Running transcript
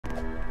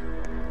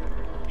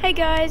Hey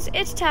guys,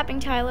 it's Tapping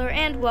Tyler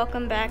and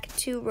welcome back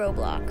to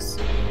Roblox.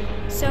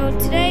 So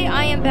today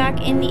I am back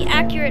in the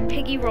Accurate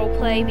Piggy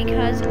roleplay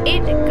because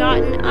it got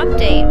an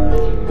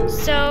update.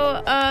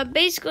 So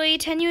basically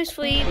Tenuous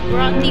Fleet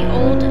brought the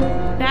old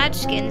badge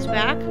skins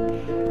back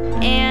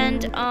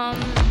and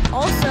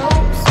also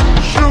some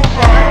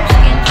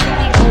skins from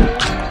the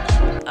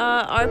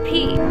old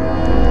RP.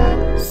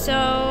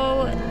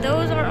 So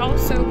those are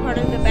also part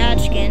of the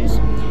badge skins.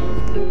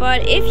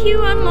 But if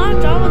you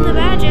unlocked all of the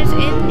badges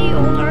in the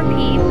old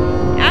RP,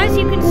 as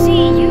you can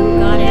see, you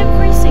got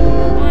every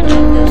single one of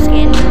those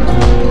skins,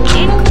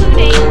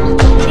 including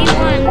the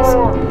ones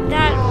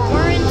that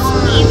weren't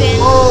even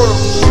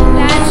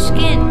badge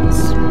skins.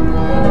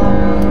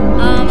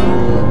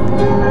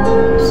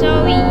 So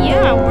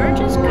yeah, we're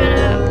just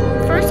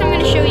gonna, first I'm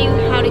gonna show you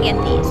how to get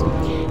these.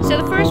 So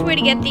the first way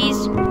to get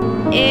these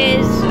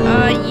is,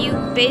 you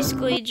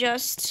basically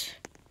just,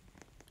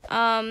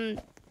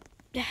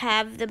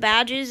 have the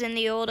badges in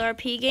the old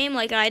RP game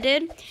like I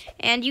did,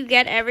 and you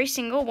get every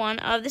single one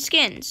of the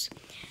skins.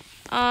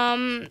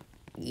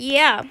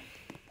 Yeah.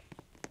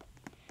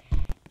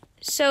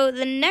 So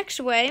the next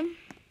way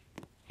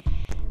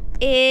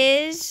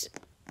is,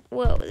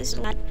 whoa, this is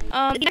a lot.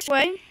 The next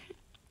way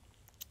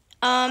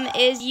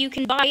is you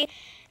can buy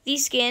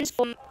these skins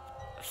for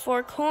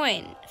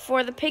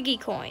the piggy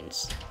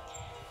coins.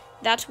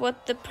 That's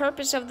what the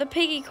purpose of the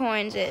piggy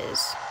coins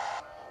is.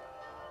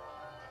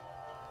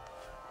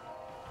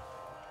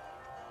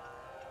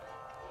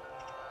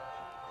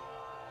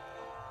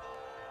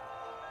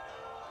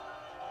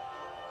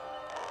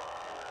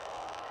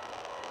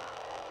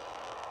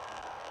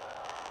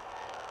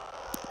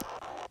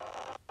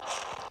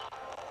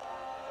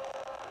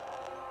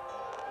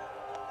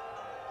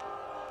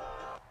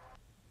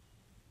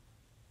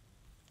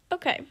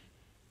 Okay.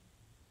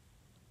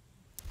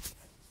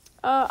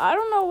 I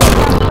don't know what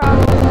that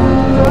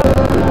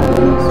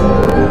problem is,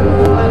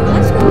 but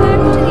let's go back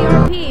to the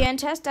RP and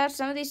test out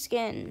some of these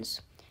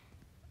skins.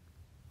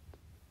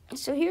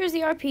 So here's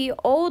the RP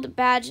old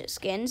badge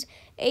skins,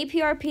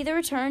 APRP the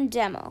return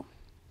demo.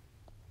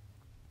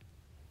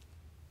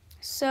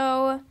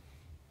 So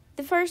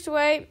the first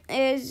way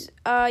is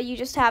you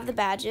just have the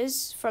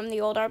badges from the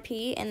old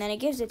RP and then it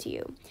gives it to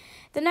you.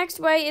 The next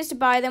way is to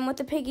buy them with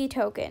the piggy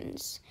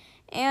tokens.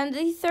 And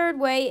the third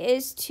way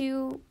is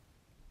to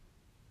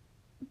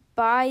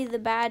buy the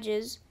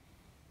badges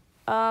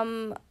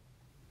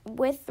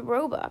with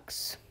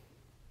Robux.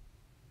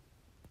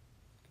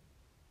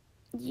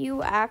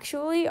 You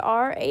actually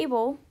are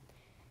able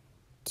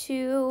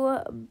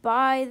to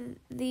buy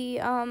the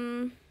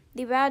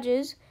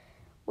badges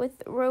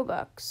with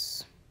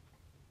Robux.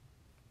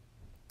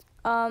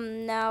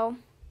 Now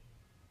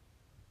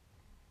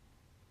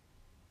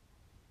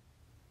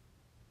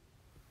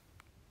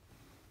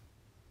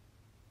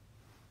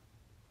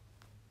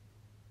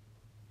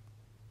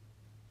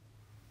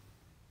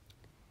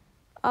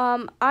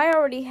I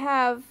already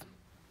have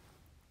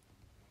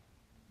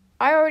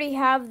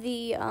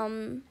the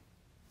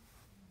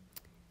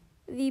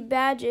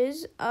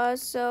badges,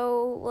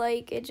 so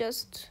like it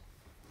just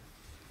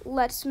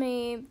lets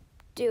me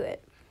do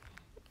it.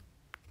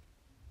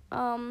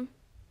 But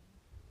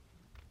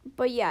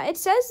yeah, it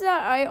says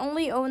that I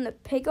only own the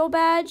Piggo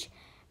badge,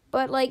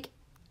 but like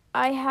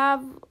I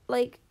have,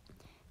 like,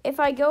 if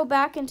I go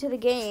back into the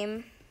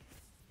game,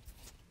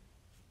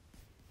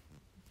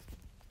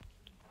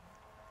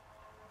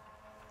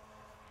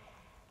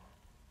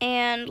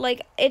 and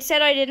like it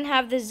said I didn't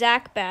have the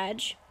Zach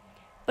badge,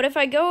 but if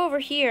I go over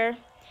here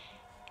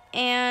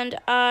and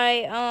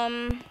I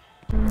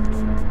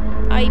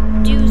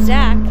do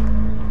Zach,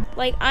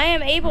 like I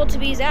am able to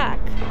be Zach.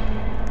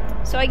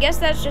 So I guess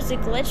that's just a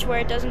glitch where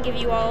it doesn't give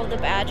you all of the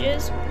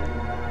badges.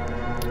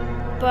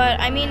 But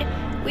I mean,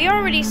 we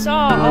already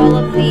saw all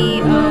of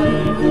the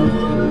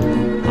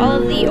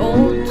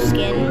old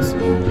skins.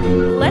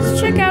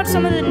 Let's check out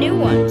some of the new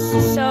ones.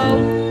 So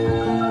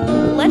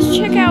let's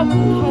check out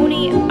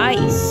Pony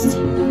Iced.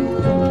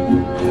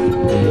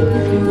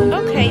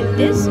 Okay,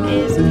 this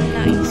is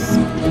nice.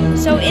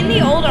 So in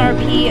the old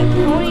RP,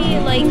 Pony,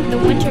 like the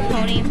winter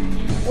pony,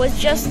 was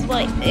just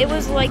like, it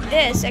was like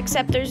this,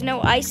 except there's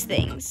no ice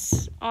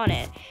things on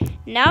it.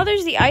 Now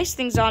there's the ice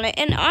things on it,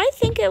 and I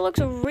think it looks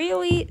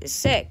really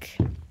sick.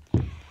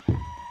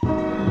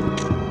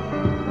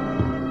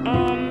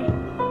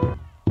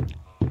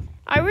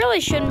 I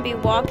really shouldn't be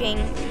walking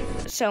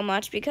so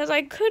much because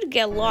I could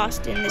get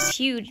lost in this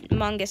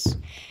humongous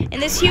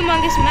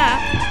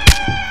map.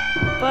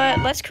 But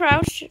let's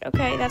crouch.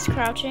 Okay, that's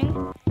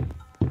crouching.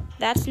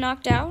 That's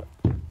knocked out.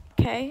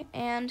 Okay,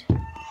 and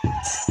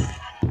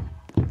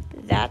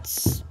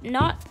that's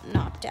not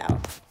knocked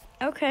out.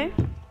 Okay.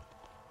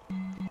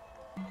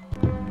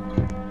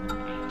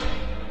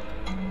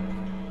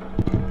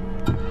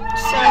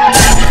 So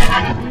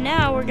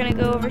now we're gonna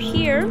go over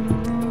here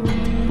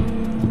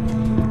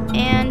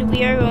and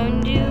we are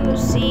going to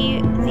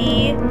see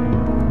the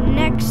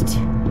next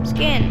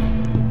skin.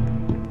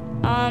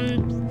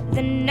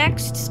 The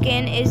next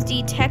skin is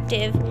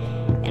Detective,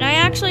 And I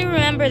actually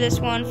remember this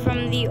one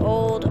from the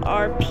old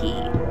RP.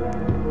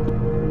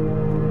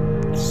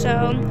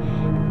 So,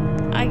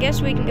 I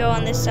guess we can go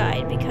on this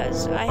side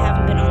because I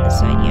haven't been on this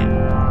side yet.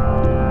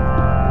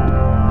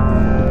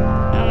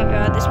 Oh my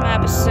god, this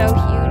map is so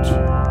huge.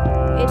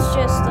 It's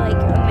just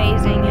like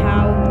amazing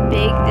how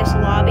big this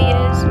lobby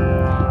is.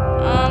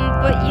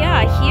 But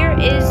yeah, here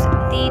is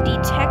the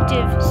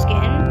detective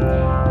skin.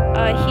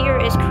 Here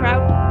is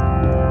Kraut.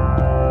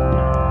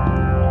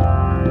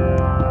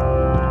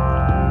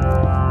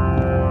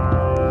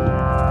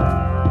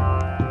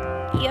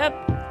 Yep.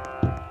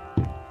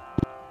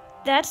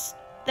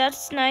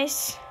 That's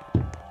nice.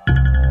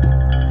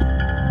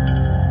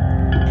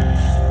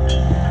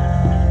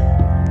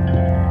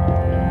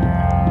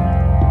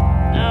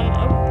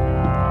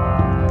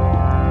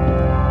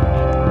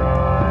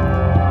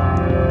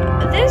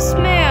 This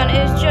man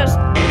is just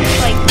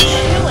like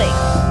chilling,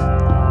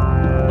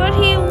 but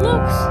he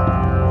looks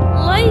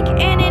like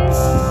an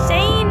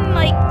insane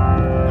like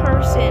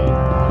person.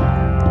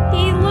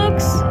 He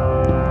looks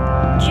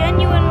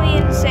genuinely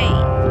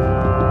insane.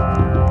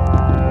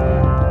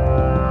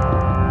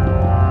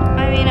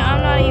 I mean,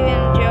 I'm not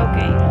even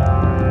joking.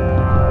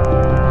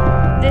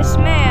 This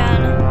man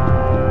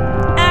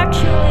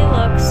actually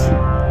looks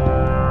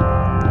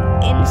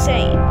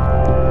insane.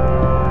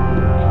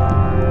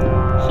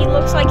 He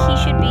looks like he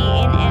should be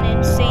in an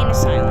insane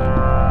asylum.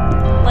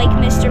 Like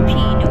Mr. P.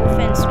 No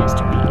offense,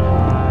 Mr. P.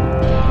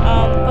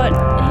 But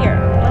here,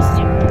 let's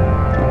do it.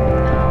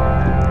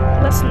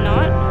 Let's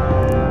not.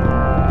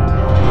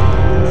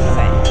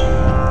 Okay.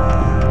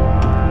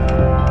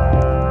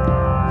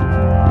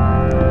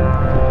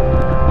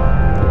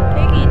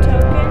 Piggy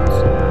tokens.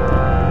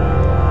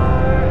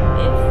 Or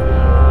if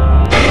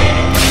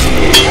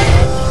you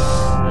have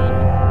in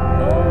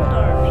old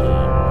RP.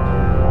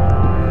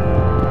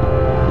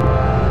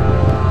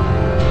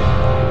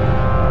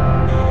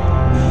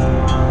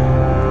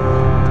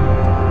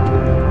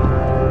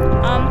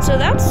 So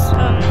that's,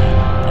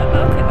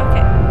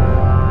 okay.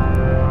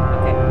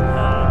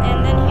 And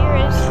then here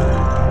is,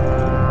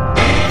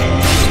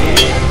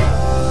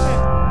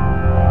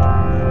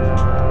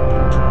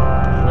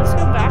 let's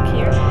go back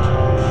here.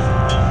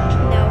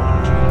 No.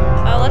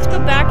 Let's go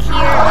back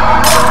here.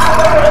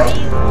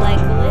 Robbie,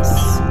 Legolas.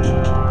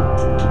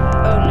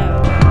 Oh no.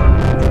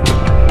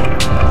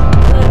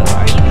 Hello,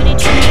 are you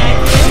miniature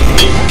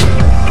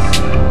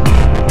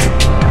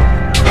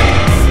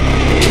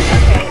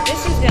Okay,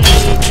 this is gonna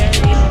be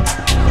very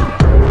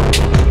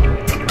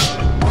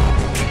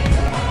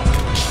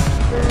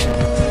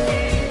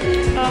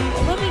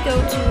let me go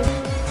to.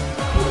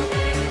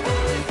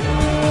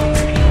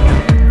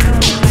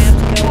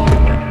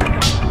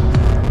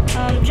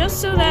 Just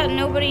so that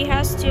nobody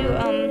has to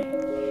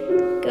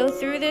go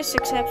through this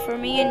except for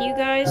me and you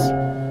guys.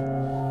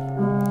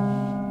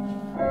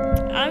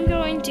 I'm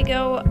going to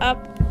go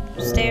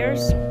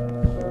upstairs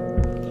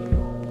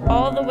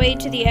all the way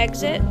to the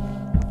exit.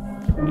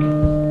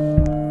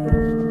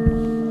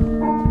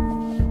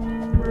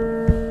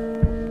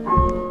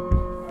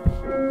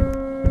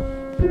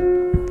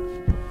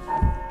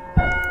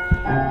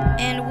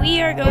 We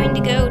are going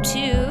to go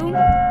to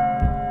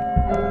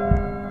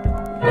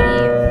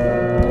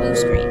the blue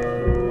screen.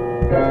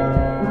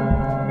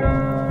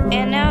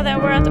 And now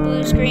that we're at the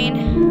blue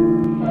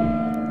screen,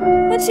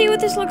 let's see what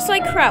this looks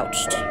like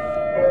crouched.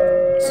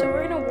 So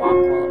we're gonna walk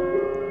while...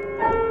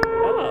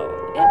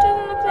 Oh, it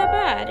doesn't look that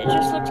bad. It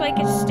just looks like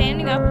it's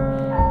standing up.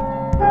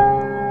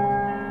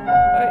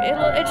 Or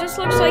it just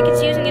looks like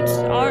it's using its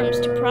arms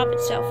to prop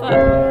itself up.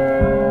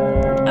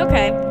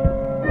 Okay.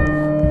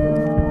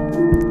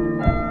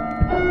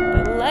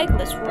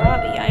 Legless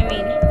Robbie, I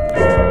mean,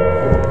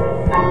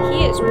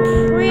 he is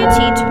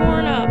pretty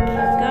torn up,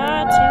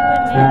 got to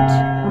admit.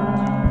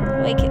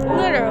 Like,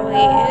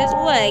 literally, his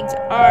legs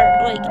are,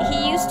 like,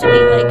 he used to be,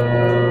 like,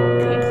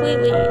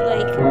 completely,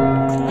 like,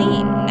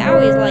 clean. Now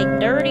he's, like,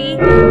 dirty.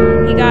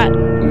 He got,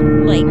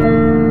 like,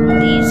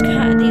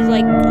 these,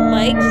 like,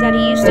 legs that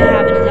he used to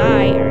have in his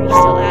eye, or he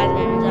still has it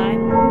in his eye.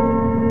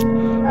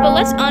 But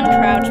let's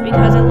uncrouch,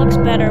 because it looks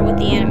better with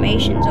the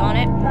animations on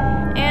it.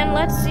 And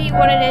let's see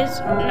what it is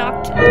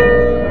knocked.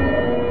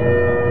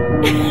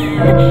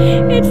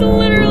 It's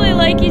literally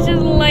like he's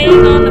just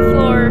laying on the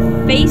floor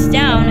face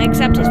down,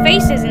 except his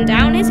face isn't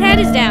down, his head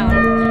is down.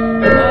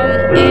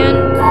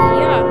 And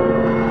yeah.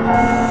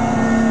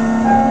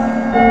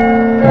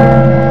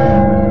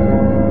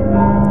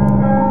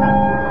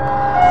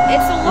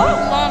 It's a lot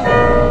longer.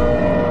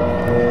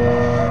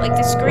 Like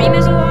the scream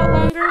is a lot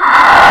longer.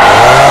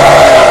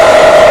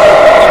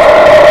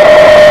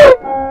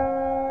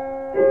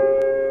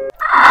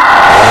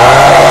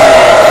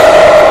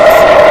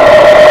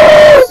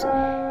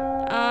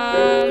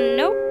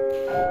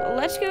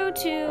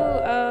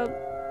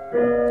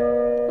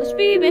 Let's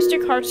be Mr.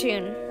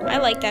 Cartoon. I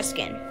like that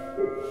skin.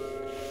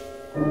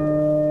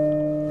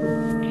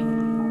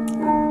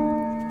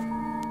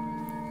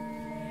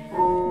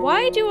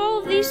 Why do all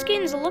of these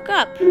skins look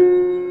up?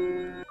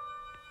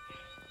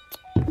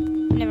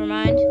 Never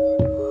mind.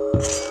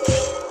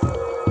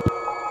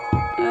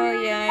 Oh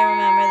yeah, I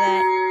remember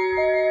that.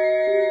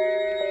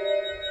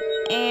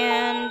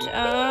 And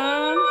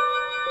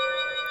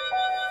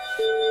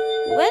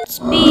let's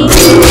be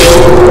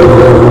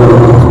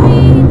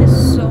the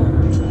soul.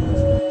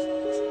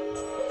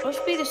 Let's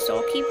be the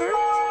soul keeper.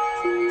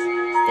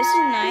 This is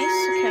nice.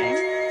 Okay.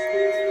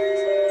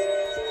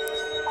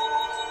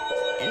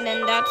 And then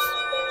that's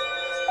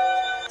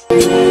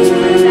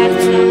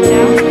knocked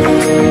out.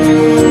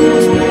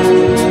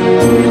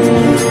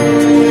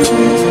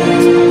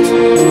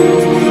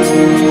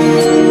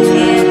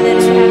 And then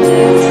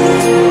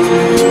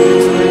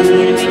we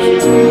have the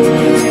animation.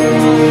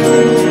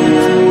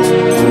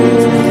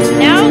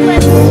 Now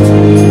let's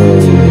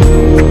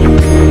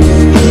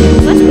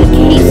put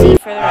Casey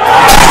for the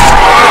rest.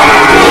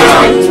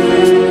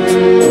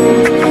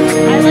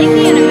 I like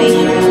the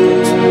animation.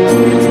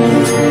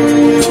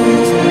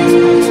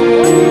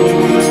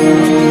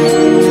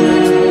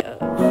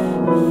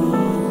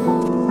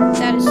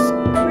 That is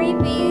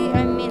creepy.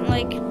 I mean,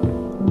 like,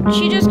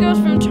 she just goes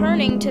from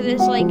turning to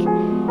this, like,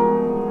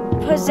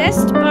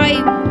 possessed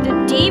by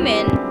the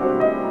demon.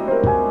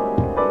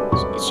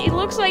 She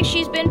looks like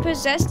she's been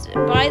possessed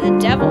by the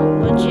devil,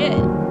 legit.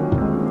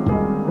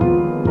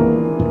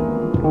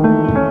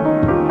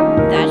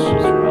 That's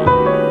just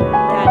wrong.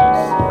 That is...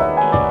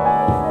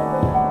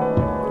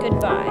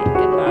 Goodbye.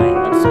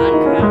 Let's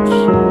uncrouch.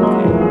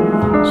 Okay.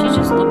 She's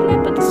just looking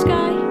up at the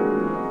sky,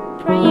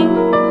 praying.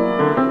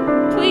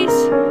 Please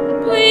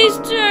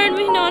turn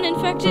me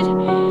non-infected.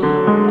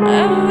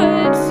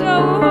 It's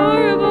so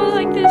horrible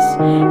like this.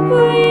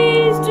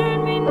 Please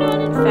turn me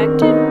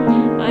non-infected.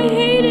 I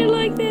hate it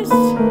like this.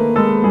 Then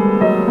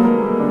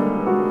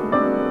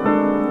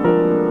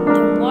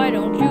why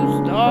don't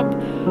you stop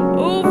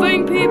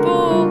oofing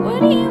people?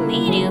 What do you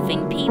mean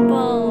oofing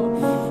people?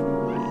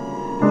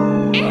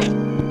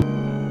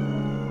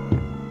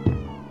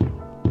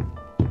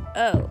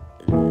 Oh,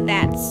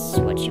 that's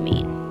what you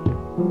mean.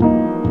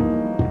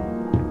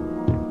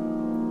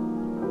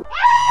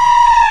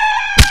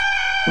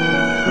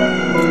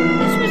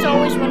 This was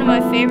always one of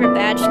my favorite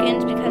badge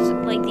skins because,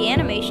 like, the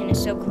animation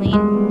is so clean.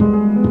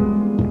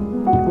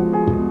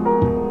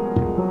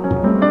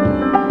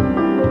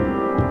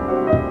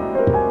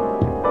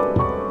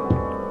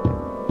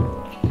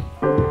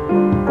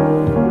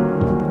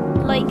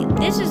 Like,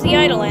 this is the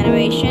idle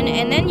animation,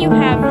 and then you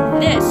have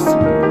this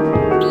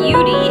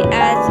beauty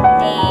as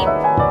the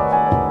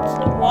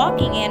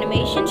walking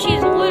animation.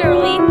 She's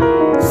literally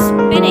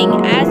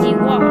spinning as you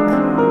walk.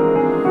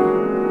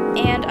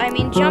 And I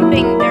mean,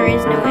 jumping, there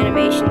is no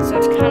animation, so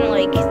it's kind of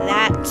like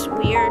that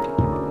weird.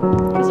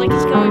 Because, like,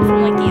 it's going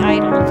from, like, the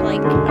idle to,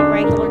 like, a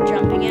regular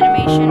jumping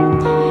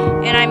animation.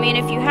 And I mean,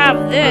 if you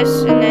have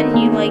this, and then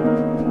you, like,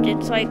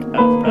 it's like, it's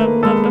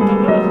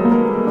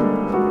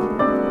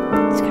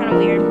kind of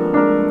weird.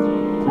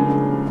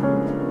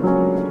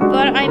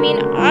 But I mean,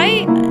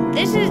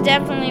 this is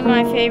definitely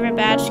my favorite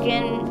badge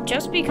skin,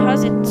 just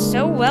because it's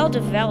so well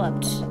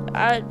developed.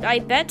 I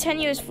bet 10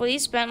 US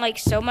Fleas spent, like,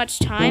 so much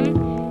time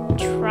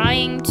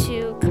trying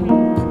to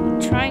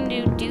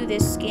do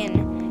this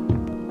skin.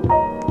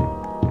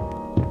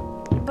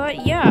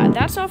 But yeah,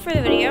 that's all for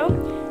the video.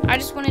 I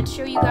just wanted to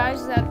show you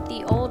guys that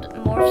the old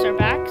morphs are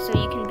back, so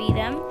you can be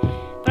them.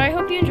 But I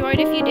hope you enjoyed.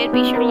 If you did,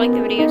 be sure to like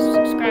the video,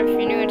 subscribe if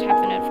you're new, and tap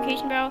the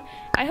notification bell.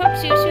 I hope to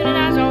see you soon, and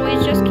as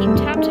always, just keep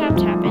tapping.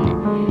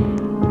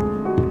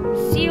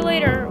 See you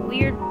later,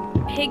 weird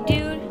pig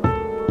dude.